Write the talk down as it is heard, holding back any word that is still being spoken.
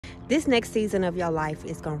This next season of your life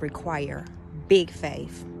is going to require big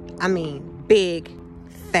faith. I mean, big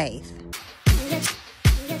faith.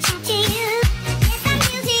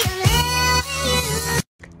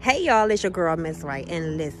 Hey y'all, it's your girl Miss Right,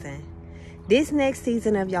 and listen, this next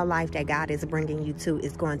season of your life that God is bringing you to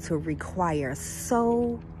is going to require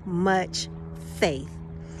so much faith.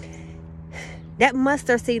 That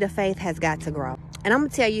mustard seed of faith has got to grow. And I'm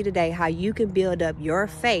going to tell you today how you can build up your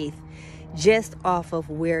faith just off of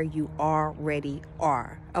where you already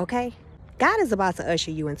are, okay? God is about to usher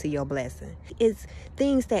you into your blessing. It's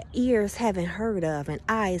things that ears haven't heard of and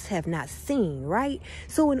eyes have not seen, right?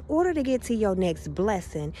 So in order to get to your next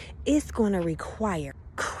blessing, it's going to require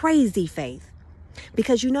crazy faith.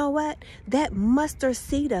 Because you know what? That mustard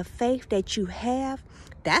seed of faith that you have,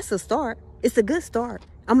 that's a start. It's a good start.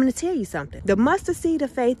 I'm going to tell you something. The mustard seed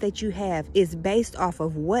of faith that you have is based off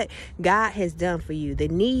of what God has done for you, the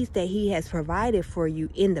needs that he has provided for you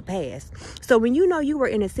in the past. So when you know you were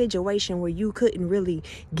in a situation where you couldn't really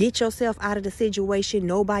get yourself out of the situation,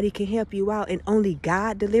 nobody can help you out, and only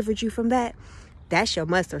God delivered you from that, that's your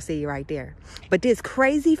mustard seed right there. But this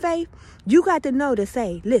crazy faith, you got to know to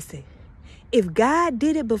say, listen, if God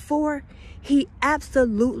did it before, he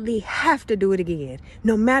absolutely have to do it again,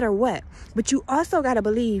 no matter what. But you also got to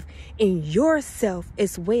believe in yourself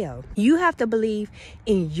as well. You have to believe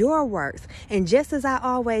in your works. And just as I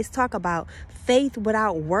always talk about, faith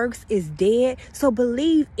without works is dead. So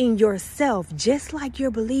believe in yourself just like you're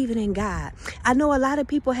believing in God. I know a lot of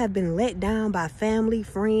people have been let down by family,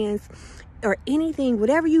 friends, or anything,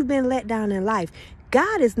 whatever you've been let down in life.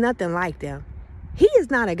 God is nothing like them. He is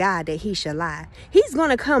not a God that he should lie. He's going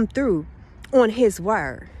to come through on his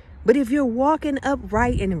word. But if you're walking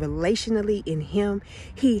upright and relationally in him,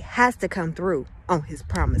 he has to come through on his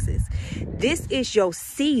promises. This is your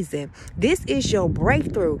season. This is your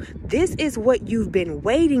breakthrough. This is what you've been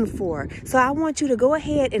waiting for. So I want you to go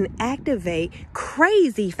ahead and activate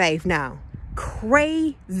crazy faith now.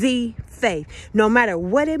 Crazy faith. No matter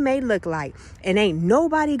what it may look like. And ain't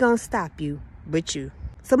nobody gonna stop you but you.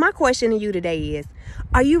 So my question to you today is,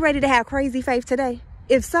 are you ready to have crazy faith today?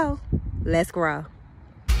 If so, let's grow.